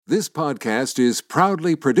This podcast is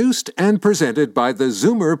proudly produced and presented by the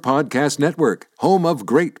Zoomer Podcast Network, home of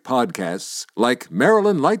great podcasts like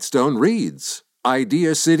Marilyn Lightstone Reads,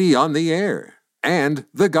 Idea City on the Air, and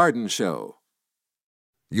The Garden Show.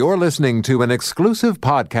 You're listening to an exclusive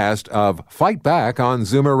podcast of Fight Back on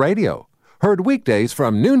Zoomer Radio, heard weekdays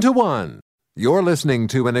from noon to 1. You're listening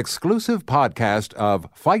to an exclusive podcast of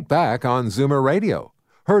Fight Back on Zoomer Radio,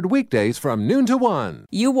 heard weekdays from noon to 1.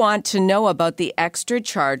 You want to know about the extra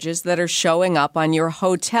charges that are showing up on your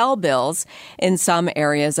hotel bills in some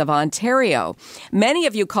areas of Ontario. Many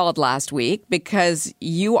of you called last week because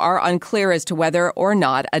you are unclear as to whether or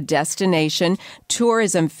not a destination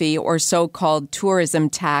tourism fee or so-called tourism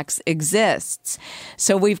tax exists.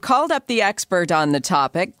 So we've called up the expert on the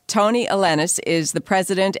topic. Tony Elenis is the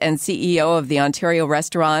president and CEO of the Ontario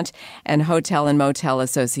Restaurant and Hotel and Motel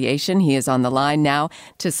Association. He is on the line now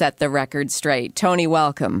to set the record straight. Tony,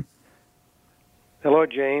 welcome. Hello,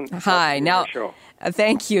 Jane. Hi. Now,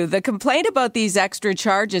 thank you. The complaint about these extra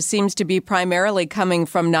charges seems to be primarily coming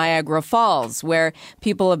from Niagara Falls, where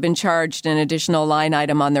people have been charged an additional line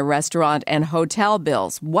item on their restaurant and hotel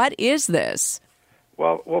bills. What is this?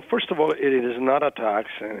 Well, first of all, it is not a tax,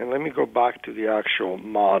 and let me go back to the actual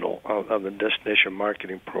model of the destination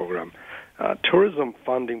marketing program. Tourism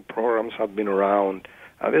funding programs have been around.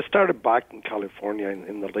 They started back in California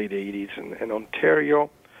in the late 80s, and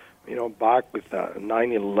Ontario, back with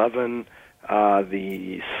 9/11,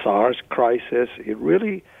 the SARS crisis, it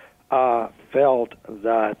really felt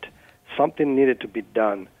that something needed to be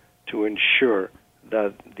done to ensure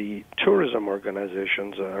that the tourism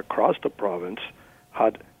organizations across the province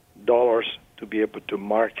had dollars to be able to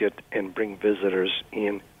market and bring visitors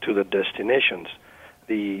in to the destinations.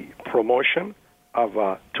 The promotion of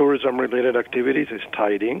tourism-related activities is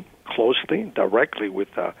tied in closely, directly with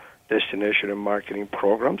destination and marketing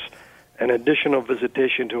programs. An additional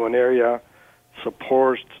visitation to an area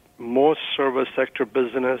supports most service sector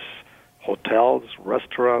business, hotels,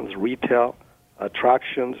 restaurants, retail,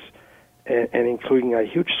 attractions, and including a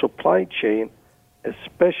huge supply chain,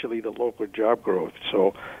 especially the local job growth.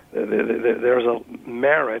 So there's a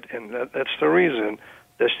merit, and that's the reason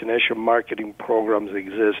destination marketing programs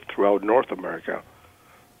exist throughout North America.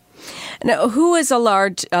 Now, who is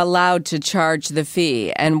allowed to charge the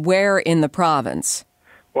fee, and where in the province?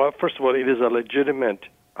 Well, first of all, it is a legitimate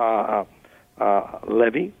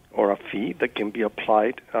levy or a fee that can be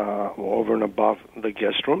applied over and above the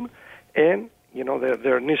guest room. And,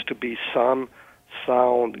 there needs to be some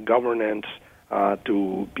sound governance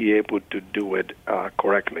to be able to do it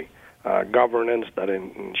correctly. Governance that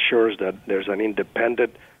ensures that there's an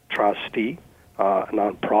independent trustee, a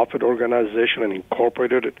nonprofit organization, an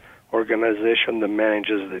incorporated organization that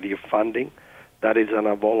manages the funding. That is on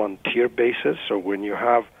a volunteer basis. So when you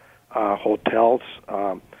have hotels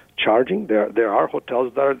charging, there are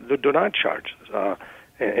hotels that do not charge.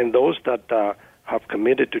 And those that have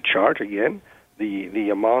committed to charge, again, the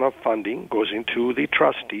amount of funding goes into the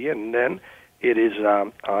trustee, and then it is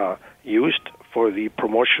used for the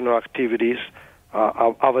promotional activities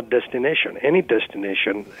of a destination. Any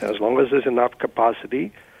destination, as long as there's enough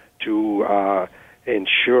capacity to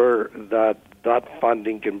ensure that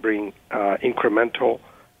funding can bring incremental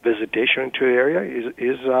visitation to the area,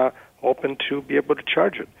 is open to be able to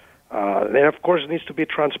charge it. Then, of course, there needs to be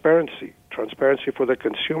transparency for the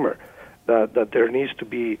consumer, that there needs to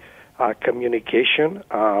be communication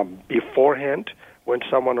beforehand when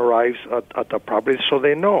someone arrives at the property, so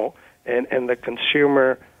they know, and the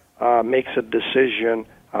consumer makes a decision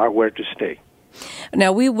where to stay.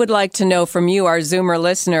 Now, we would like to know from you, our Zoomer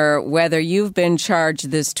listener, whether you've been charged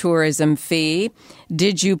this tourism fee.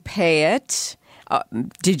 Did you pay it?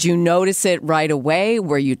 Did you notice it right away?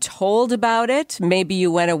 Were you told about it? Maybe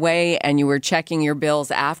you went away and you were checking your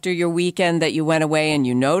bills after your weekend that you went away and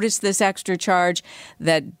you noticed this extra charge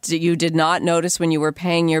that you did not notice when you were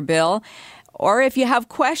paying your bill. Or if you have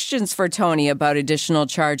questions for Tony about additional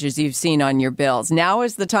charges you've seen on your bills, now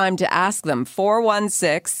is the time to ask them.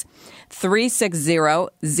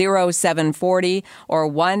 416-360-0740 or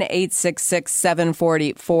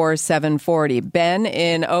 1-866-740-4740. Ben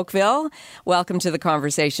in Oakville, welcome to the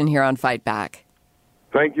conversation here on Fight Back.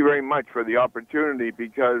 Thank you very much for the opportunity,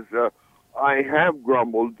 because I have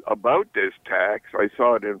grumbled about this tax. I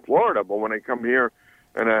saw it in Florida, but when I come here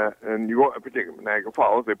and you go, particularly in Niagara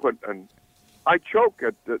Falls, they put I choke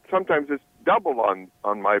at that. Sometimes it's double on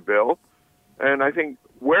my bill, and I think,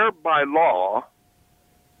 where by law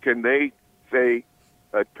can they say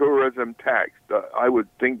a tourism tax? I would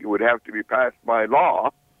think it would have to be passed by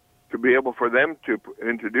law to be able for them to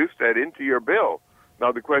introduce that into your bill.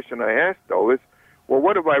 Now, the question I ask, though, is, well,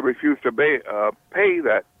 what if I refuse to pay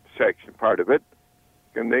that section part of it,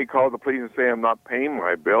 can they call the police and say, I'm not paying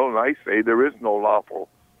my bill? And I say there is no lawful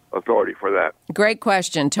authority for that. Great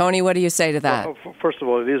question. Tony, what do you say to that? Well, first of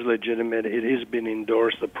all, it is legitimate. It has been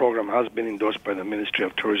endorsed. The program has been endorsed by the Ministry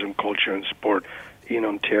of Tourism, Culture and Sport in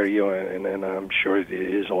Ontario, and I'm sure it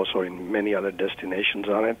is also in many other destinations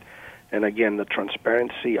on it. And again, the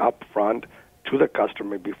transparency up front to the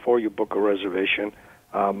customer before you book a reservation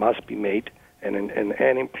must be made, and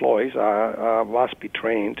employees must be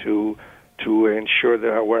trained to ensure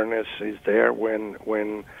the awareness is there when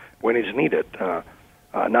it's needed.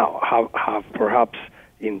 Now, how perhaps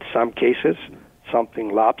in some cases something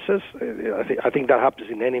lapses. I think that happens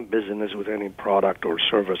in any business with any product or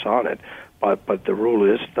service on it. But the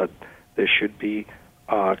rule is that there should be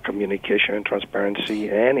communication and transparency,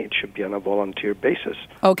 and it should be on a volunteer basis.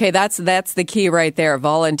 Okay, that's the key right there,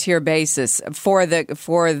 volunteer basis for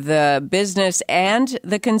the business and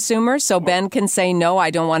the consumer. So Ben can say, no, I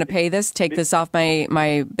don't want to pay this. Take this off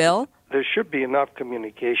my bill. There should be enough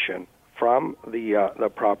communication from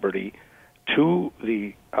the property to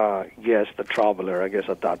the guest, the traveler, I guess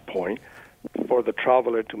at that point, for the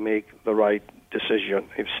traveler to make the right decision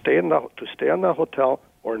if to stay in the hotel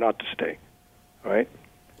or not to stay, right?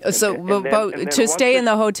 So, to stay in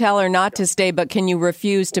the hotel or not to stay, but can you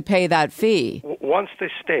refuse to pay that fee? Once they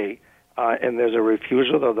stay, and there's a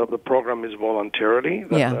refusal, the program is voluntarily.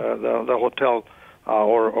 The hotel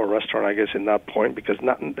or restaurant, I guess, in that point, because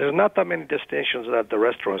there's not that many destinations that the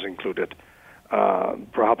restaurant is included.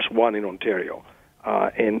 Perhaps one in Ontario,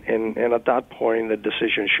 and at that point, the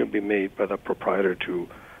decision should be made by the proprietor to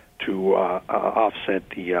offset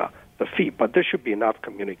the fee. But there should be enough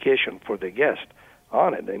communication for the guest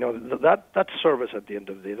on it. You know, that service at the end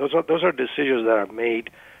of the day. Those are decisions that are made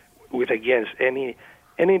with against any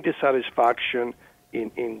dissatisfaction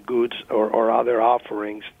in goods or other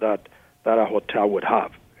offerings that a hotel would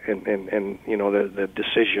have, and you know the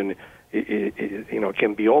decision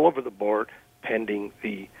can be all over the board pending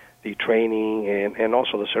the training and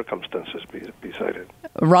also the circumstances beside it.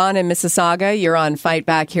 Ron in Mississauga, you're on Fight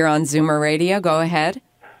Back here on Zoomer Radio. Go ahead.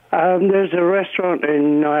 There's a restaurant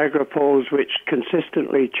in Niagara Falls which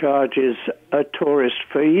consistently charges a tourist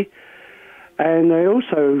fee, and they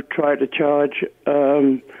also try to charge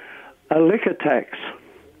a liquor tax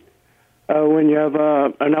when you have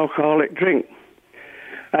an alcoholic drink.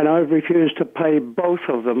 And I've refused to pay both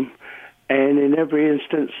of them, and in every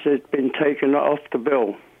instance it's been taken off the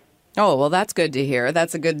bill. Oh, well, that's good to hear.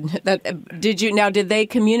 That's a good... Did they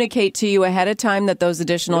communicate to you ahead of time that those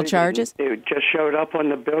additional charges? It just showed up on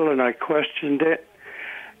the bill, and I questioned it.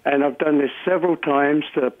 And I've done this several times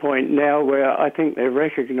to the point now where I think they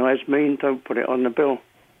recognize me and don't put it on the bill.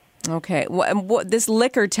 Okay. This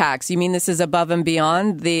liquor tax, you mean this is above and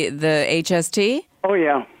beyond the HST? Oh,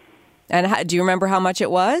 yeah. And do you remember how much it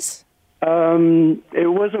was?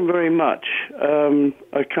 It wasn't very much.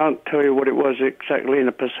 I can't tell you what it was exactly in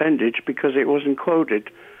a percentage because it wasn't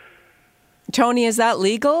quoted. Tony, is that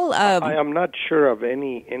legal? I am not sure of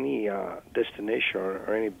any destination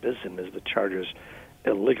or any business that charges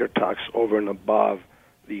a liquor tax over and above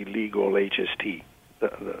the legal HST.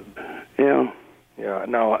 Yeah. Yeah.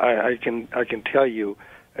 Now I can tell you,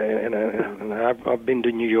 and I've been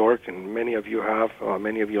to New York, and many of you have,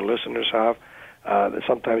 many of your listeners have.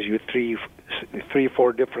 Sometimes you three,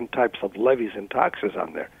 four different types of levies and taxes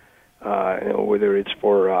on there. Whether it's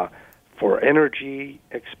for energy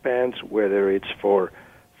expense, whether it's for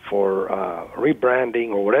rebranding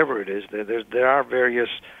or whatever it is. There are various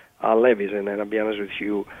levies, and I'll be honest with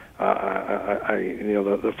you.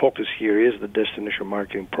 The focus here is the destination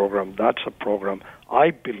marketing program. That's a program I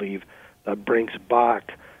believe that brings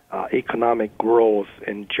back economic growth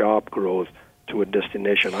and job growth to a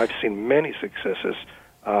destination. I've seen many successes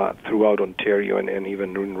throughout Ontario and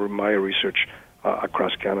even in my research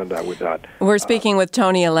across Canada with that. We're speaking with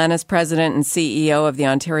Tony Elenis, President and CEO of the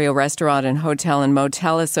Ontario Restaurant and Hotel and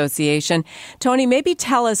Motel Association. Tony, maybe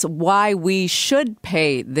tell us why we should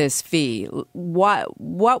pay this fee.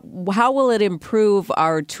 How will it improve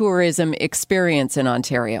our tourism experience in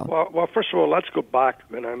Ontario? Well, first of all, let's go back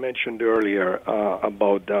when I mentioned earlier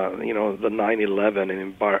about the 9/11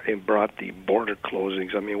 and it brought the border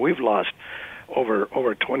closings. I mean, we've lost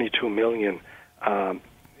over 22 million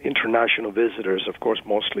international visitors, of course,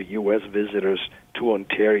 mostly U.S. visitors to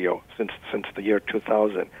Ontario since the year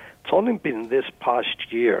 2000. It's only been this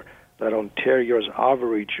past year that Ontario's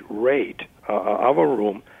average rate of a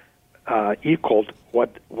room equaled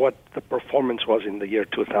what the performance was in the year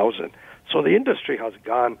 2000. So the industry has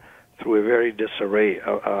gone through a very disarray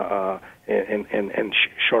and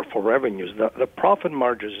shortfall revenues. The profit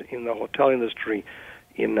margins in the hotel industry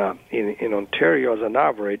in Ontario as an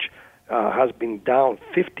average has been down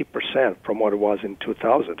 50% from what it was in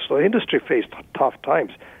 2000. So the industry faced tough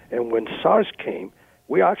times. And when SARS came,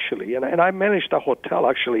 we actually, and I managed a hotel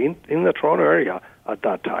actually in the Toronto area at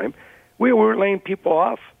that time, we were laying people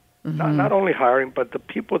off, not only hiring, but the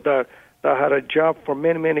people that had a job for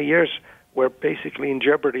many, many years were basically in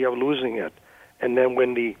jeopardy of losing it. And then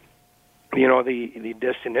when the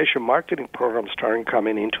destination marketing program started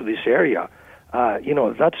coming into this area,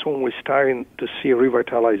 that's when we're starting to see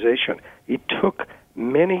revitalization. It took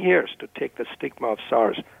many years to take the stigma of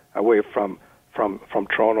SARS away from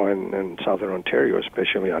Toronto and Southern Ontario,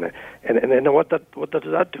 especially on it. And then what does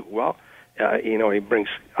that do? Well, it brings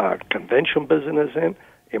convention business in,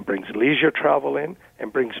 it brings leisure travel in,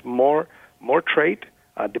 and brings more trade,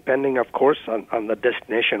 depending, of course, on the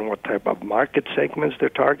destination, what type of market segments they're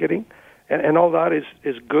targeting. And all that is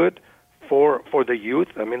good for the youth.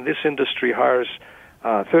 I mean, this industry hires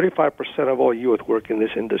 35% of all youth work in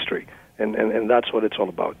this industry, and that's what it's all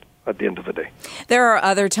about at the end of the day. There are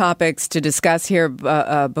other topics to discuss here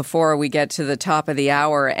before we get to the top of the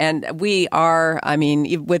hour. And we are,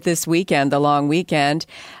 with this weekend, the long weekend,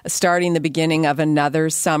 starting the beginning of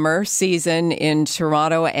another summer season in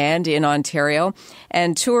Toronto and in Ontario.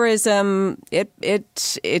 And tourism, it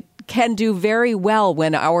can do very well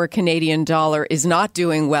when our Canadian dollar is not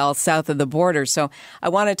doing well south of the border. So I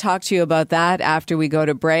want to talk to you about that after we go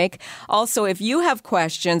to break. Also, if you have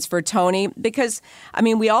questions for Tony, because,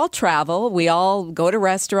 we all travel, we all go to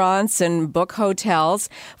restaurants and book hotels,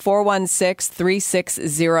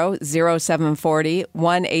 416-360-0740,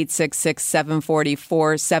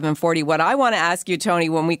 1-866-740-4740. What I want to ask you, Tony,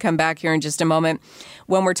 when we come back here in just a moment,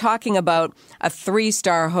 when we're talking about a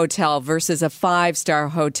 3-star hotel versus a 5-star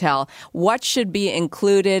hotel, what should be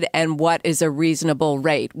included and what is a reasonable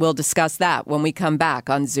rate? We'll discuss that when we come back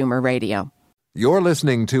on Zoomer Radio. You're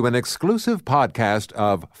listening to an exclusive podcast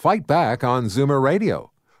of Fight Back on Zoomer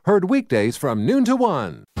Radio. Heard weekdays from noon to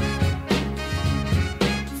 1.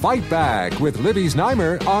 Fight Back with Libby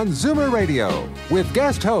Znaimer on Zoomer Radio with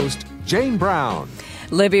guest host Jane Brown.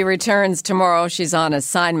 Libby returns tomorrow. She's on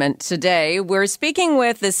assignment today. We're speaking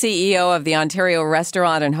with the CEO of the Ontario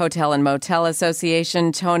Restaurant and Hotel and Motel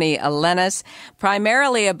Association, Tony Elenis,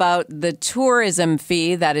 primarily about the tourism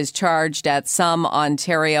fee that is charged at some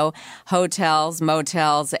Ontario hotels,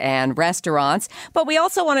 motels, and restaurants. But we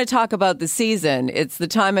also want to talk about the season. It's the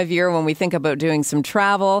time of year when we think about doing some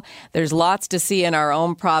travel. There's lots to see in our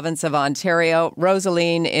own province of Ontario.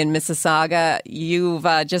 Rosaline in Mississauga, you've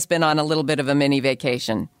just been on a little bit of a mini vacation.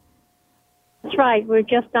 That's right. We're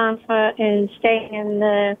just staying in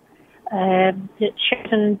the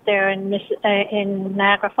Sheraton there in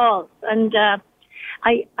Niagara Falls, and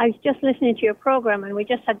I was just listening to your program, and we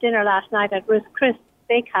just had dinner last night at Ruth Chris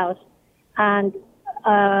Steakhouse, and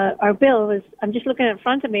our bill was—I'm just looking in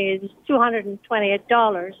front of me—it was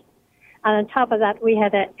 $228, and on top of that we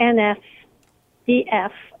had an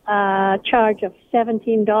NFDF charge of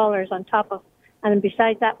 $17 on top of. And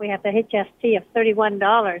besides that, we have the HST of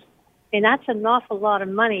 $31. And that's an awful lot of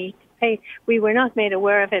money to pay. We were not made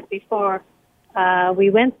aware of it before we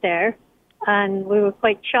went there, and we were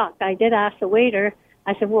quite shocked. I did ask the waiter.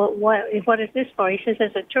 I said, "Well, what is this for?" He says,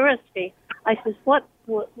 "It's a tourist fee." I said, "What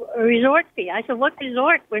a resort fee?" I said, "What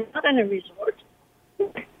resort? We're not in a resort."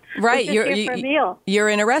 Right, we're just here for a meal. You're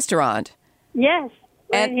in a restaurant. Yes,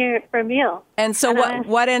 we're in here for a meal. And so,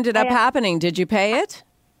 what ended up happening? Did you pay it?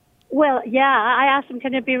 Well, yeah, I asked him,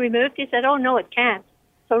 can it be removed? He said, oh, no, it can't.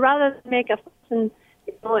 So rather than make a fuss and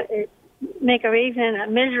make our evening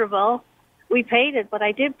miserable, we paid it. But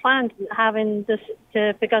I did plan having this,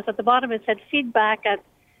 because at the bottom it said feedback at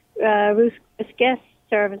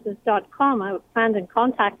guestservices.com. I planned on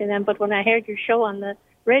contacting them, but when I heard your show on the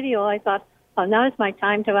radio, I thought, oh, now is my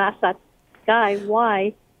time to ask that guy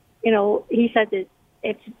why. He said that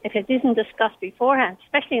if it isn't discussed beforehand,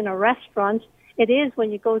 especially in a restaurant, it is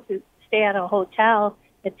when you go to stay at a hotel,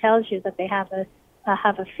 it tells you that they have a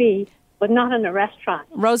fee, but not in a restaurant.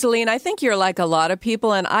 Rosaline, I think you're like a lot of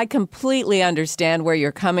people, and I completely understand where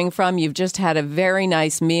you're coming from. You've just had a very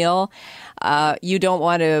nice meal. You don't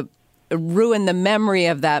want to ruin the memory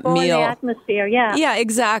of that meal. The atmosphere, yeah. Yeah,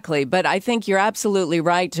 exactly. But I think you're absolutely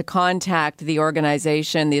right to contact the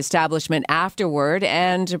organization, the establishment afterward,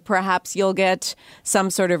 and perhaps you'll get some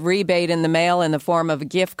sort of rebate in the mail in the form of a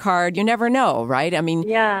gift card. You never know, right?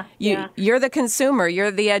 You're the consumer.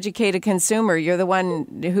 You're the educated consumer. You're the one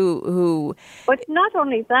who... But not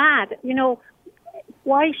only that,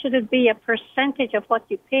 why should it be a percentage of what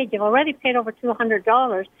you paid? You've already paid over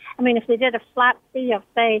 $200. If they did a flat fee of,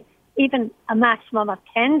 say, even a maximum of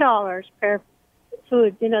 $10 per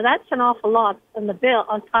food. That's an awful lot on the bill,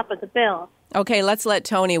 on top of the bill. Okay, let's let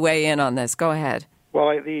Tony weigh in on this. Go ahead.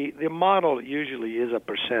 Well, the model usually is a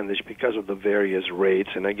percentage because of the various rates,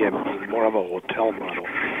 and again, being more of a hotel model.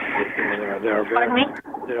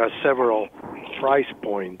 There are several price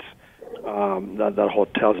points that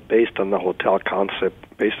hotels, based on the hotel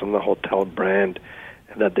concept, based on the hotel brand,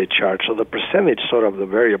 that they charge. So the percentage is sort of the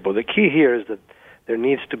variable. The key here is that there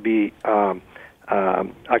needs to be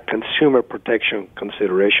a consumer protection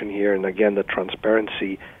consideration here, and again, the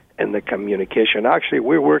transparency and the communication. Actually,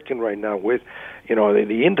 we're working right now with,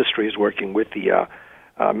 the industry is working with the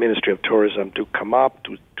Ministry of Tourism to come up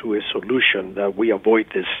to a solution that we avoid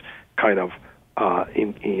this kind of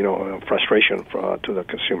frustration to the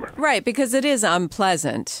consumer. Right, because it is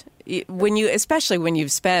unpleasant especially when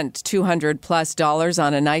you've spent $200+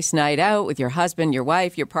 on a nice night out with your husband, your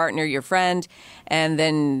wife, your partner, your friend, and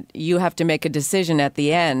then you have to make a decision at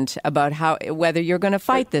the end about whether you're going to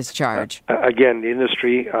fight this charge. Again, the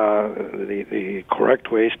industry, the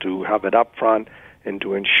correct way is to have it up front and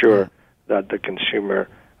to ensure that the consumer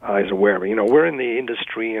is aware. We're in the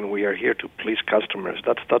industry and we are here to please customers.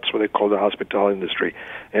 That's what they call the hospitality industry.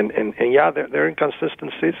 And yeah, there are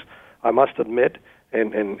inconsistencies, I must admit,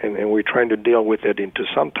 and we're trying to deal with it into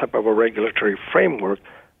some type of a regulatory framework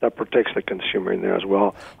that protects the consumer in there as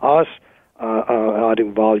well, us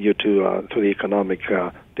adding value to the economic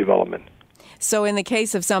development. So in the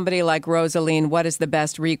case of somebody like Rosaline, what is the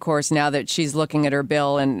best recourse now that she's looking at her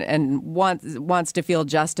bill and wants to feel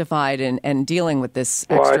justified in dealing with this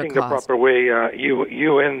extra cost? Well, I think the proper way,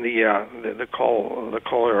 you and the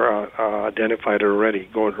caller identified it already,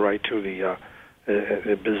 going right to the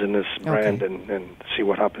business brand and see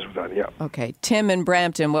what happens with that, yeah. Okay. Tim in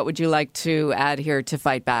Brampton, what would you like to add here to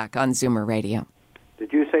fight back on Zoomer Radio?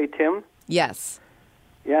 Did you say Tim? Yes.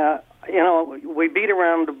 Yeah. We beat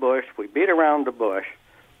around the bush,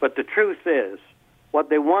 but the truth is, what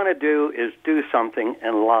they want to do is do something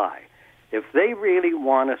and lie. If they really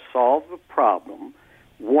want to solve the problem,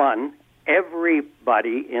 one,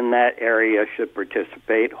 everybody in that area should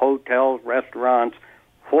participate, hotels, restaurants,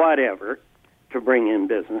 whatever, to bring in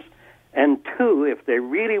business. And two, if they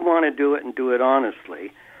really want to do it and do it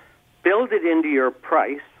honestly, build it into your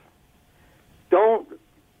price. Don't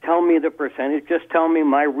tell me the percentage. Just tell me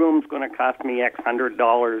my room's going to cost me X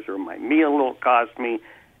 $100 or my meal will cost me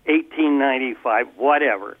 $18.95,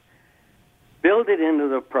 whatever. Build it into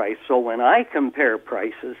the price so when I compare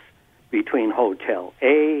prices between Hotel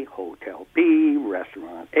A, Hotel B,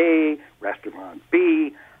 Restaurant A, Restaurant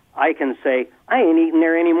B, I can say, I ain't eating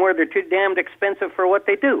there anymore. They're too damned expensive for what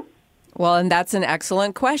they do. Well, and that's an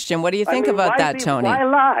excellent question. What do you think about that, Tony? Why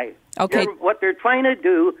lie? Okay. What they're trying to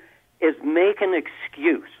do is make an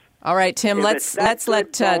excuse. All right, Tim, let's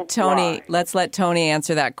let Tony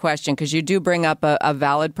answer that question, because you do bring up a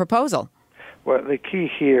valid proposal. Well, the key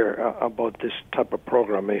here about this type of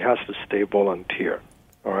program, it has to stay volunteer,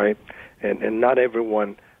 all right? And not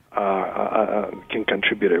everyone can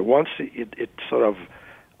contribute it. Once it sort of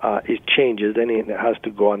it changes, then it has to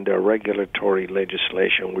go under regulatory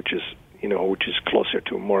legislation, which is closer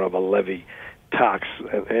to more of a levy tax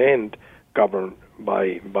and governed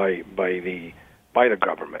by the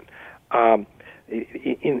government.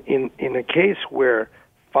 In a case where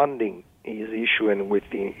funding is issued with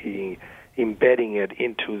the embedding it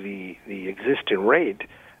into the existing rate,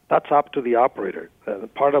 that's up to the operator.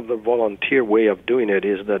 Part of the volunteer way of doing it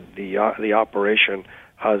is that the operation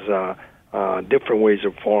has different ways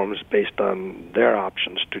of forms based on their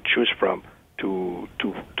options to choose from to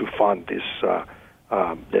fund this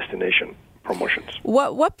destination promotions.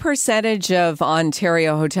 What percentage of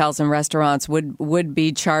Ontario hotels and restaurants would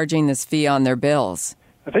be charging this fee on their bills?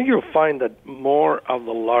 I think you'll find that more of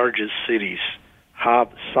the largest cities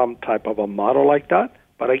have some type of a model like that.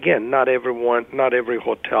 But again, not every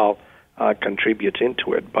hotel contributes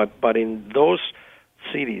into it. But in those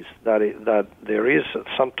cities that there is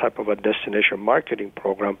some type of a destination marketing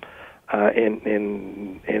program,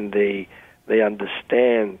 and they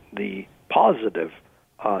understand the positive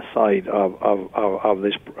side of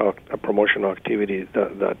this promotional activity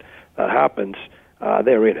that happens,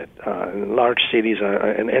 they're in it. In large cities,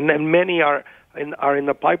 and many are in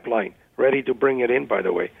the pipeline, ready to bring it in. By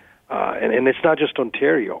the way, and it's not just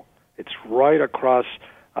Ontario; it's right across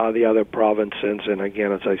the other provinces. And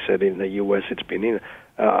again, as I said, in the U.S., it's been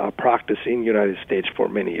practice in the United States for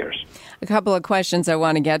many years. A couple of questions I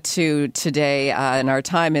want to get to today, and our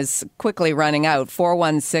time is quickly running out.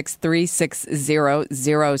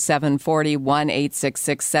 416-360-0740,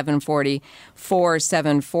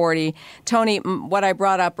 1-866-740-4740. Tony, what I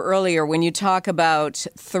brought up earlier, when you talk about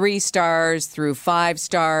 3 stars through 5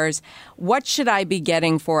 stars, what should I be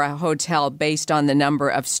getting for a hotel based on the number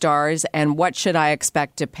of stars, and what should I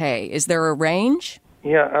expect to pay? Is there a range?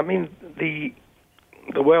 Yeah, I mean, the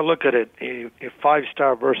way I look at it, a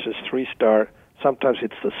 5-star versus 3-star, sometimes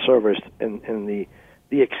it's the service and the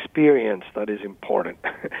experience that is important.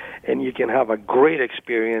 And you can have a great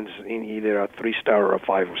experience in either a 3-star or a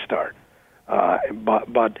 5-star.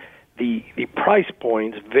 But the price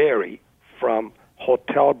points vary from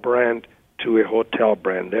hotel brand to a hotel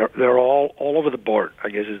brand. They're all over the board, I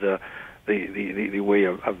guess is the way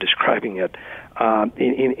of describing it.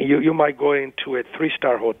 You might go into a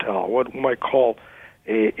 3-star hotel, what we might call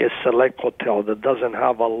a select hotel that doesn't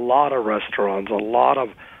have a lot of restaurants, a lot of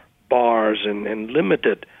bars, and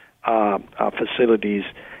limited facilities,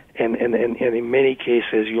 and in many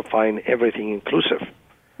cases you'll find everything inclusive.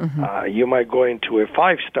 Mm-hmm. You might go into a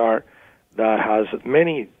 5-star that has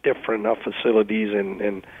many different facilities,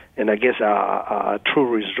 and I guess a true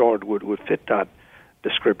resort would fit that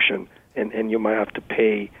description, and you might have to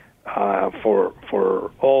pay for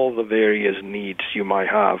all the various needs you might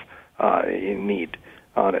have in need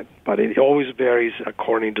on it. But it always varies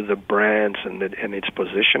according to the brands and its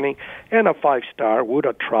positioning. And a 5-star would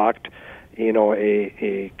attract,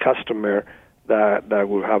 a customer that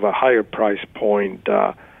will have a higher price point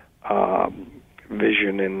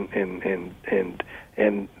vision,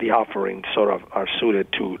 and the offerings sort of are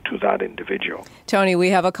suited to that individual. Tony, we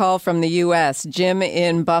have a call from the U.S. Jim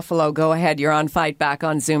in Buffalo. Go ahead. You're on Fight Back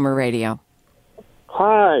on Zoomer Radio.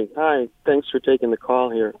 Hi. Thanks for taking the call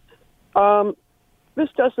here. This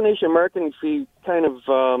destination marketing fee kind of,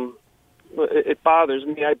 it bothers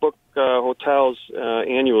me. I book hotels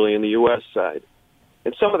annually in the U.S. side.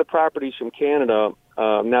 And some of the properties from Canada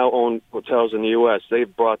now own hotels in the U.S.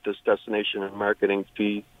 They've brought this destination and marketing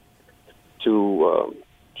fee to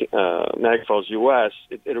Niagara Falls, U.S.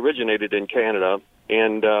 It originated in Canada,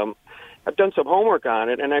 and I've done some homework on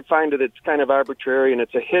it, and I find that it's kind of arbitrary, and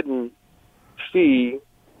it's a hidden fee,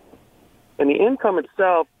 and the income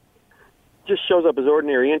itself just shows up as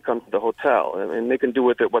ordinary income to the hotel, and they can do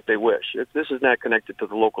with it what they wish. This is not connected to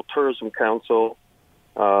the local tourism council,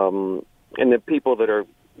 and the people that are,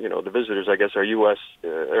 the visitors, I guess, are U.S.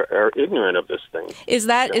 Are ignorant of this thing. Is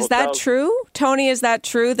that true, Tony? Is that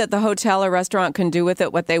true that the hotel or restaurant can do with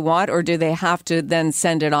it what they want, or do they have to then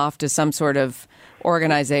send it off to some sort of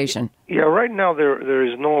organization? Yeah, right now there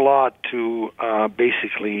is no law to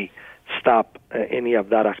basically stop any of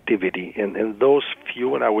that activity, and those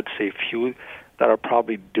few, and I would say few, that are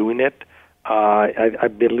probably doing it, I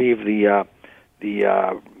believe the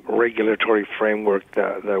regulatory framework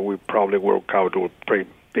that we probably work out will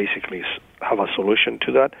basically have a solution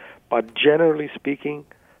to that. But generally speaking,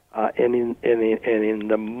 and in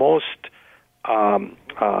the most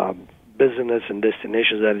business and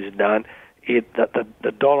destinations that is done,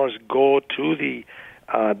 the dollars go to the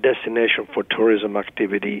destination for tourism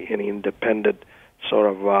activity, and independent sort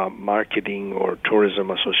of marketing or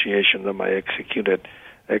tourism association that might execute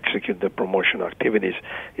the promotion activities.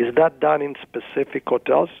 Is that done in specific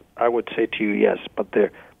hotels? I would say to you, yes, but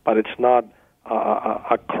it's not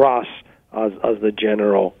across as the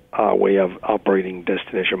general way of operating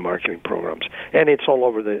destination marketing programs. And it's all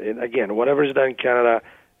over again, whatever is done in Canada,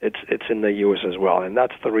 it's in the U.S. as well, and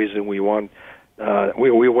that's the reason we want.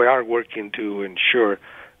 We are working to ensure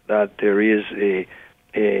that there is a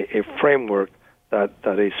framework that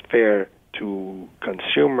is fair to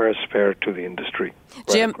consumers, fair to the industry.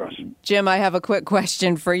 Jim, I have a quick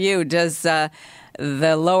question for you. Does the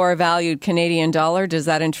lower valued Canadian dollar, does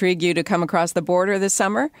that intrigue you to come across the border this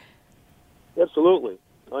summer? Absolutely,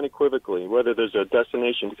 unequivocally. Whether there's a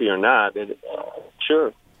destination fee or not,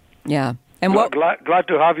 sure. Yeah. And glad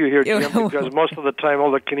to have you here, Jim, because most of the time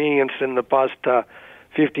all the Canadians in the past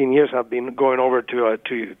 15 years have been going over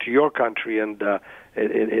to your country, and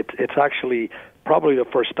it's actually probably the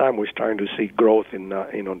first time we're starting to see growth in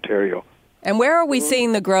Ontario. And where are we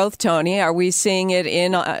seeing the growth, Tony? Are we seeing it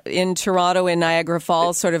in Toronto, in Niagara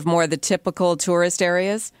Falls, sort of more the typical tourist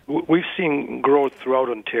areas? We've seen growth throughout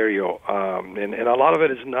Ontario, and a lot of it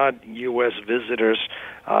is not U.S. visitors.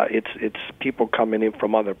 It's people coming in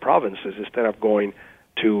from other provinces instead of going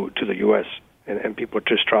to the U.S. and people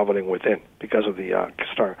just traveling within because of the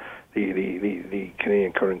the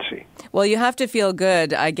Canadian currency. Well, you have to feel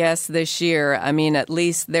good, I guess, this year. I mean, at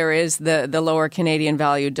least there is the lower Canadian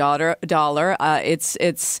value dollar.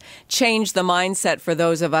 It's changed the mindset for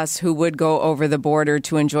those of us who would go over the border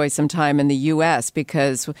to enjoy some time in the U.S.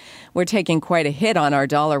 because we're taking quite a hit on our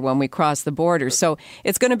dollar when we cross the border. So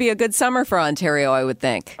it's going to be a good summer for Ontario, I would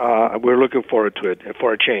think. We're looking forward to it,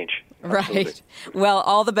 for a change. Absolutely. Right. Well,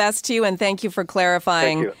 all the best to you, and thank you for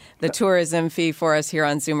clarifying the tourism fee for us here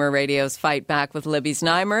on Zoomer Radio's Fight Back with Libby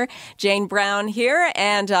Znaimer. Jane Brown here,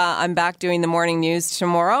 and I'm back doing the morning news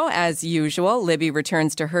tomorrow, as usual. Libby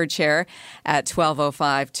returns to her chair at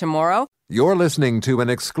 12:05 tomorrow. You're listening to an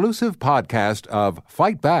exclusive podcast of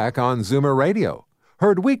Fight Back on Zoomer Radio,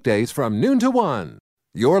 heard weekdays from noon to 1.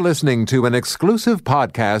 You're listening to an exclusive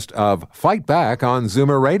podcast of Fight Back on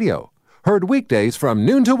Zoomer Radio, heard weekdays from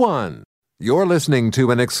noon to 1. You're listening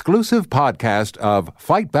to an exclusive podcast of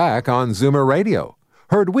Fight Back on Zoomer Radio,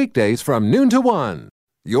 heard weekdays from noon to 1.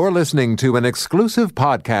 You're listening to an exclusive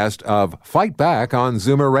podcast of Fight Back on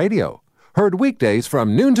Zoomer Radio, heard weekdays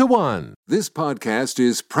from noon to 1. This podcast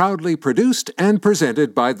is proudly produced and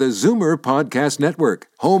presented by the Zoomer Podcast Network,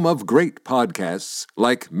 home of great podcasts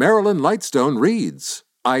like Marilyn Lightstone Reads,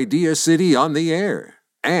 Idea City on the Air,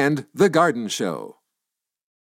 and The Garden Show.